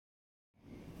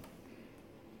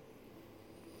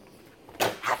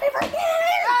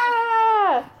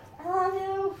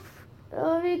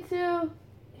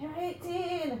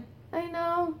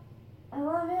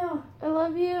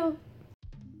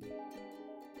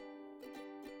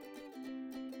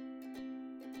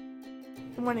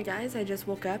Good morning, guys. I just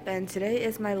woke up and today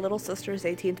is my little sister's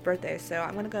 18th birthday, so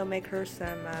I'm gonna go make her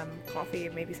some coffee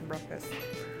and maybe some breakfast.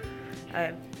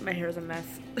 My hair's a mess.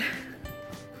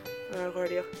 I'll record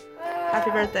you.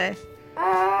 Happy birthday.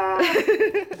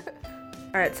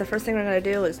 Alright, so first thing we're gonna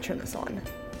do is turn this on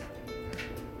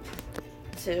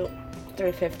to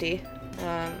 350.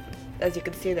 As you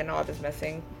can see, the knob is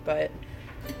missing, but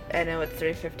I know it's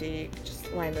 350.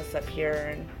 Just line this up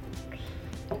here and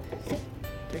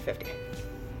 350.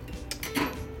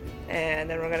 And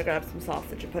then we're gonna grab some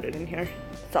sausage and put it in here.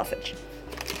 Sausage.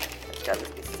 Let's grab this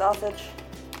piece of sausage.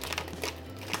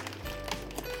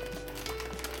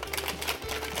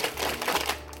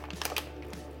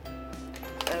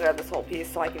 I'm gonna grab this whole piece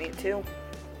so I can eat too.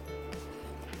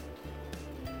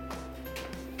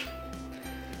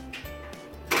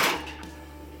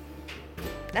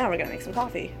 Now we're gonna make some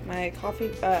coffee. My coffee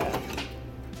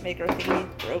maker thingy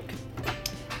broke,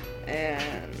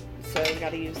 and so we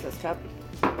gotta use this cup,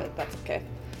 but that's okay.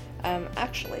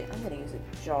 Actually, I'm gonna use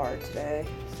a jar today,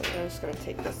 so we're just gonna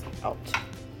take this out.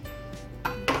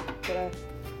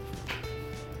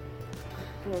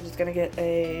 We're just gonna get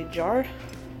a jar,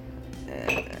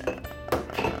 and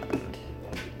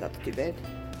that's too big.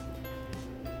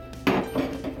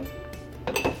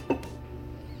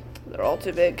 They're all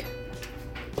too big.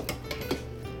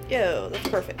 Yo, that's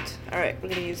perfect. Alright, we're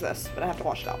gonna use this, but I have to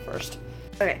wash it out first.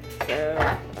 Okay, so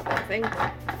that thing.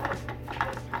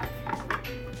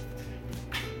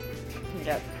 We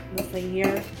got this thing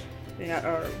here. We got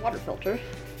our water filter.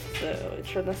 So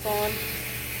turn this on,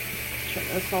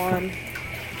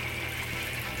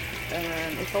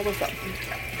 and we fill this up.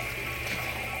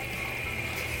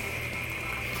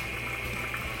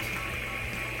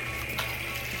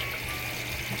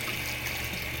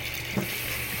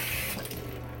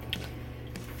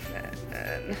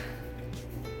 And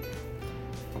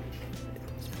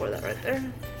just pour that right there.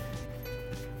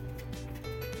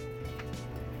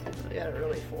 We got it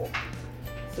really full.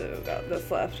 So we got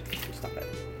this left. Stop it.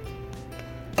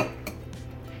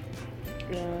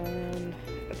 And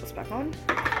put this back on.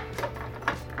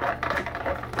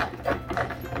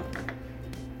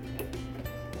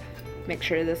 Make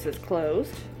sure this is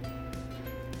closed.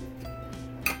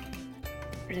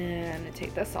 And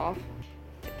take this off.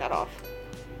 Take that off.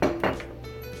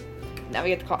 Now we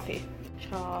get the coffee.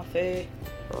 Coffee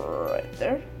right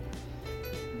there.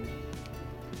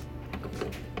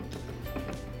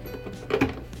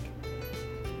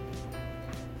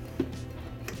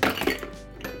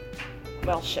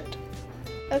 Well, shit.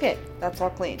 Okay, that's all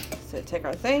clean. So take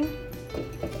our thing,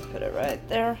 put it right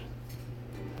there,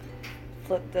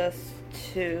 flip this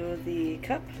to the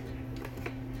cup,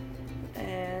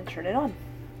 and turn it on.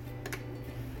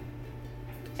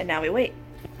 And now we wait.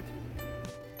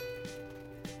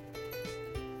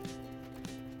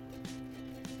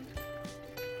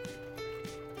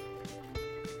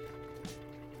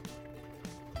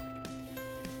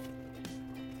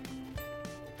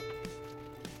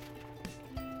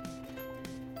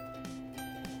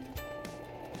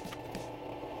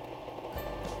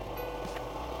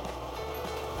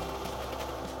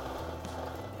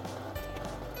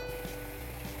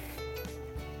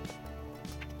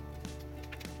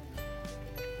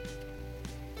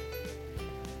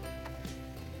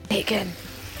 Bacon,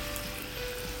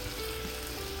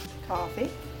 coffee,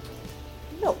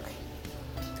 milk.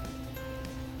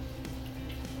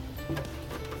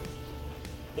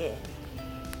 Yeah.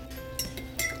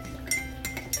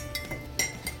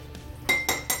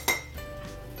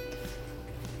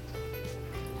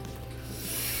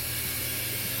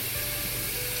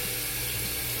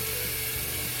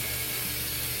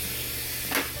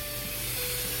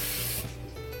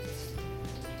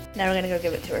 Now we're gonna go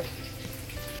give it to her.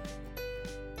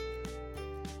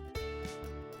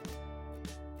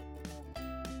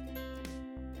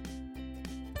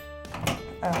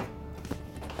 Oh.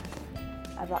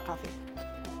 I brought coffee.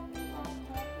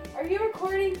 Are you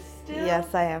recording still?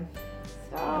 Yes, I am.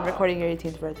 Stop. I'm recording your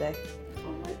 18th birthday.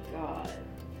 Oh my god.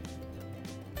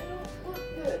 I don't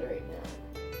look good right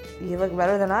now. You look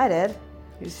better than I did.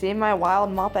 You see my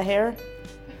wild mop of hair?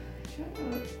 Shut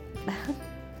up.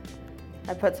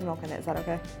 I put some milk in it. Is that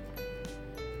okay?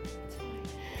 It's fine.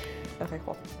 Okay,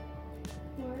 cool.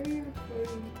 Why are you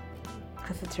recording?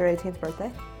 Because it's your 18th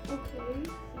birthday. Okay,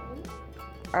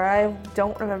 so? I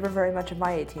don't remember very much of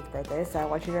my 18th birthday, so I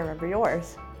want you to remember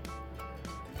yours.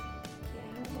 Yeah,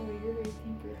 I don't know your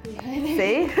 18th birthday either.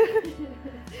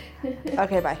 See?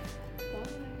 Okay, bye.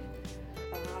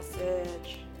 Bye.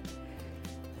 Sausage.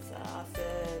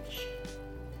 Sausage.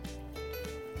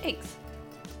 Eggs.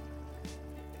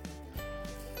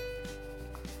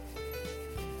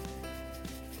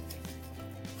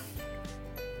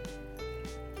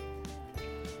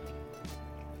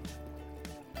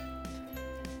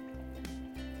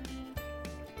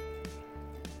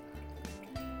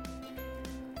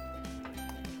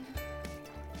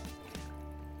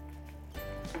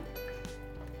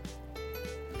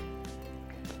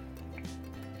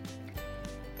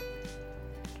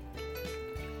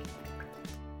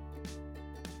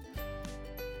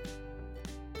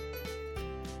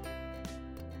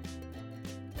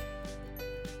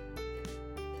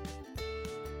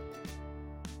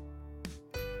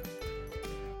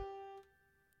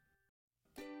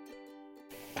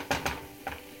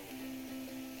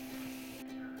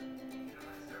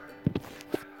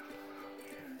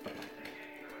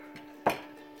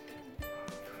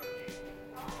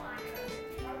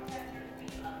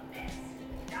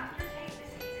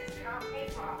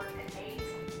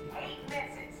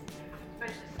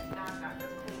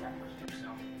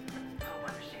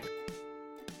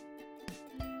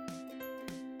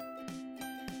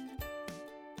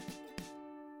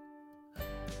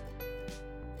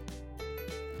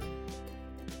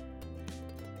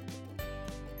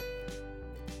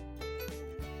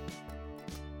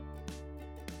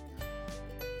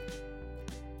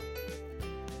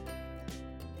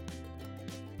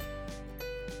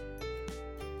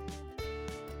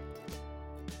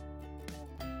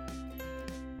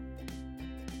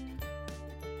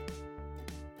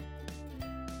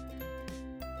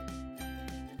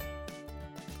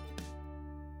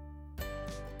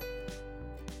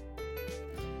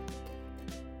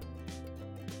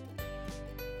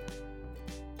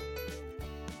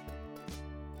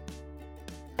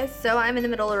 So I'm in the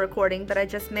middle of recording, but I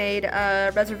just made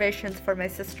reservations for my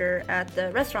sister at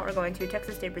the restaurant we're going to,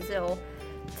 Texas de Brazil,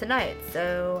 tonight.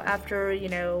 So after, you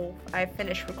know, I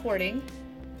finish recording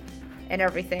and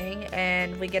everything,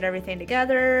 and we get everything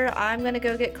together, I'm gonna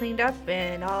go get cleaned up,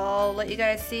 and I'll let you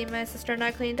guys see my sister and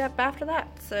I cleaned up after that.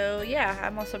 So yeah,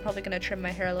 I'm also probably gonna trim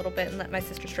my hair a little bit and let my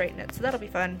sister straighten it, so that'll be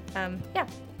fun. Yeah.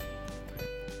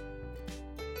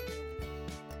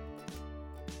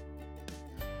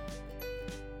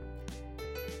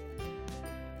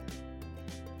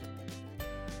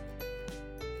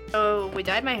 So we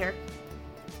dyed my hair,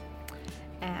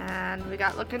 and we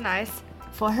got looking nice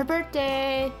for her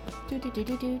birthday. Do do do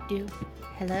do do do.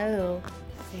 Hello.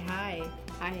 Say hi.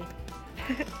 Hi.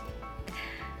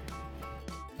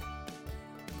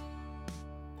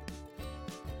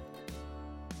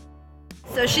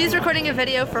 So she's recording a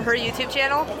video for her YouTube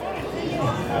channel.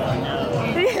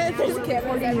 There's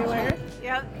cameras everywhere.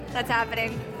 Yep, that's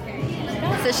happening.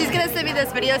 So she's gonna send me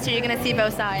this video, so you're gonna see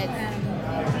both sides.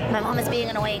 My mom is being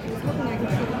annoying.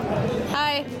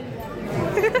 Hi.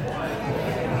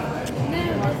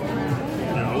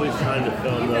 I'm always trying to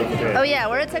film those things. Oh yeah,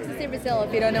 we're at Texas de Brazil,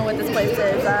 if you don't know what this place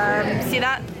is. See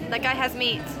that? That guy has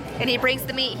meat, and he brings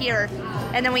the meat here,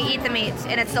 and then we eat the meat,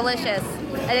 and it's delicious.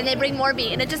 And then they bring more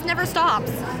meat, and it just never stops.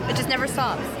 It just never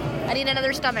stops. I need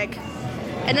another stomach.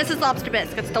 And this is lobster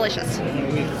bisque, it's delicious. I think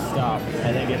we need to stop.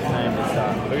 I think it's time to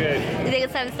stop. Okay. You think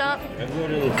it's time to stop? Let's go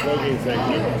to the smoking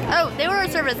section. Oh, they were our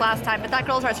servers last time, but that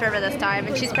girl's our server this time,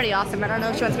 and she's pretty awesome. I don't know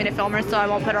if she wants me to film her, so I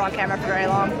won't put her on camera for very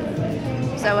long.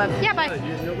 So, yeah, bye.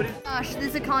 Gosh, this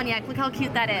is a cognac. Look how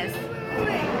cute that is.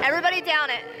 Everybody down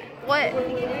it. What?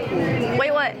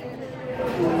 Wait, what?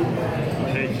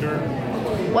 Okay, sure.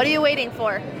 What are you waiting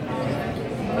for?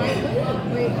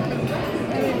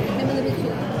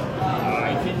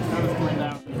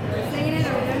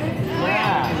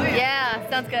 Yeah,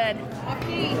 sounds good.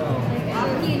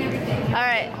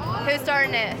 Alright, who's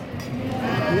starting it?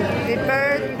 Happy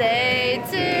birthday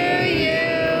to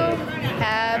you.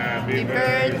 Happy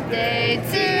birthday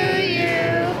to you.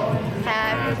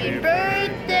 Happy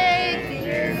birthday,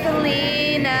 dear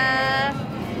Selena.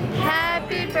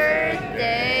 Happy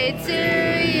birthday to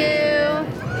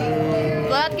you.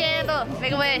 Blow out the candle.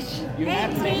 Make a wish. You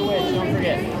have to make a wish, don't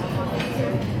forget.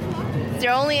 It's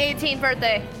your only 18th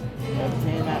birthday.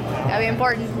 That'd be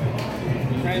important.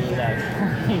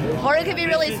 Or it could be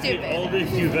really This is the stupid.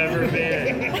 oldest you've ever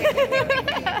been.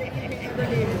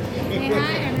 Say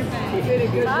hi,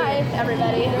 everybody. Hi,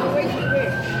 everybody.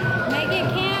 Make it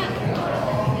count.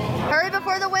 Hurry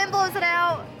before the wind blows it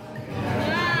out.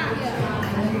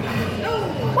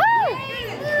 Woo!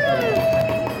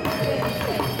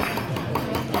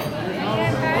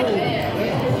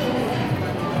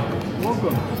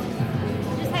 Welcome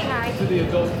Just say hi. to the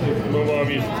adult table. My mom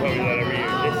used to tell me that every year.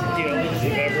 This is the oldest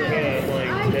you've ever been.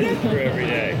 I'm like, this is for every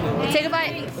day. Take a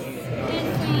bite.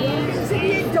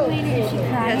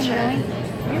 That's right.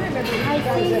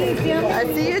 I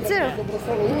see you too.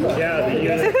 Yeah, the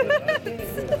unit.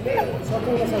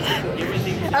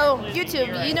 Oh, YouTube.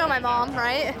 You know my mom,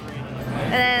 right?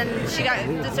 And then she got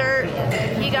dessert.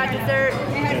 He got dessert.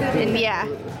 And yeah.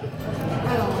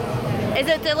 Is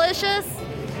it delicious?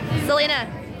 Selena,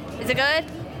 is it good?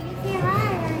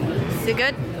 Is it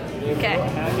good? Okay.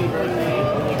 Happy birthday.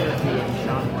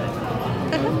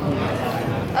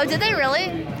 Oh, did they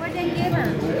really? What did they give her?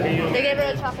 They gave her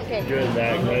a chocolate cake. Doing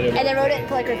that kind of. And they wrote it in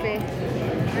calligraphy.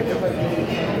 How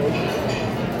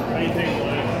do you think?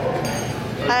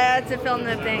 I had to film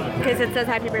the thing because it says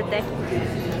happy birthday.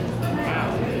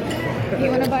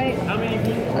 You want a bite? How many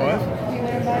people? What? You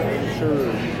want a bite?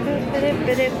 Sure.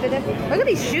 Look at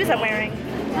these shoes I'm wearing.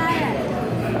 Kaya.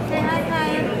 Say hi,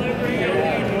 Kaya.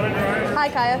 Hi,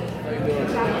 Kaya.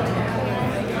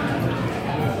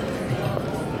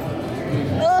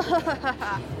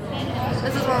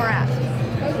 This is where we're at.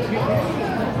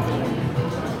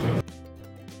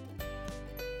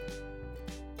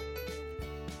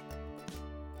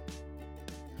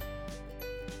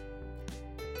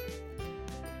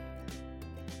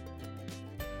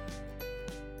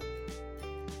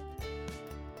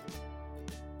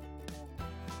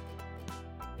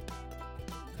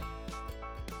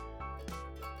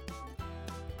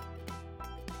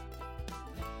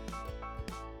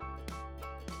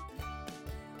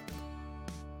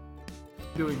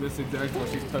 Doing this exact while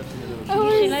she's touching it. I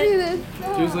want to see this.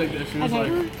 She was like that. She was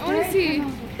like, I want to see.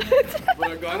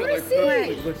 but I got it like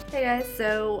perfectly. Hey guys,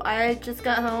 so I just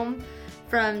got home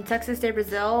from Texas de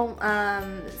Brazil.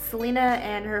 Selena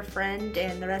and her friend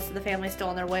and the rest of the family still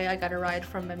on their way. I got a ride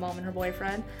from my mom and her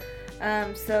boyfriend.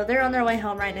 So they're on their way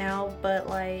home right now, but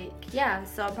like, yeah,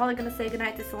 so I'm probably gonna say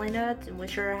goodnight to Selena and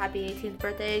wish her a happy 18th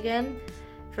birthday again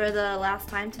for the last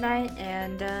time tonight,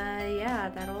 and yeah,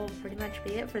 that'll pretty much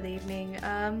be it for the evening.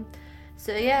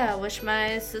 So yeah, wish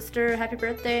my sister happy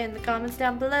birthday in the comments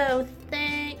down below.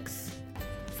 Thanks.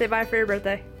 Say bye for your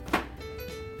birthday.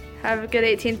 Have a good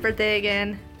 18th birthday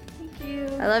again. Thank you.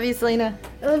 I love you, Selena.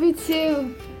 I love you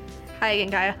too. Hi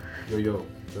again, Kaya. Yo,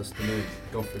 that's the name.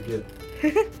 Don't forget.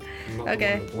 I'm not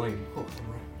Okay. the one to blame. Oh,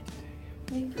 I'm right.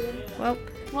 Thank you. Well,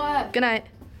 What? good night.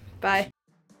 Bye.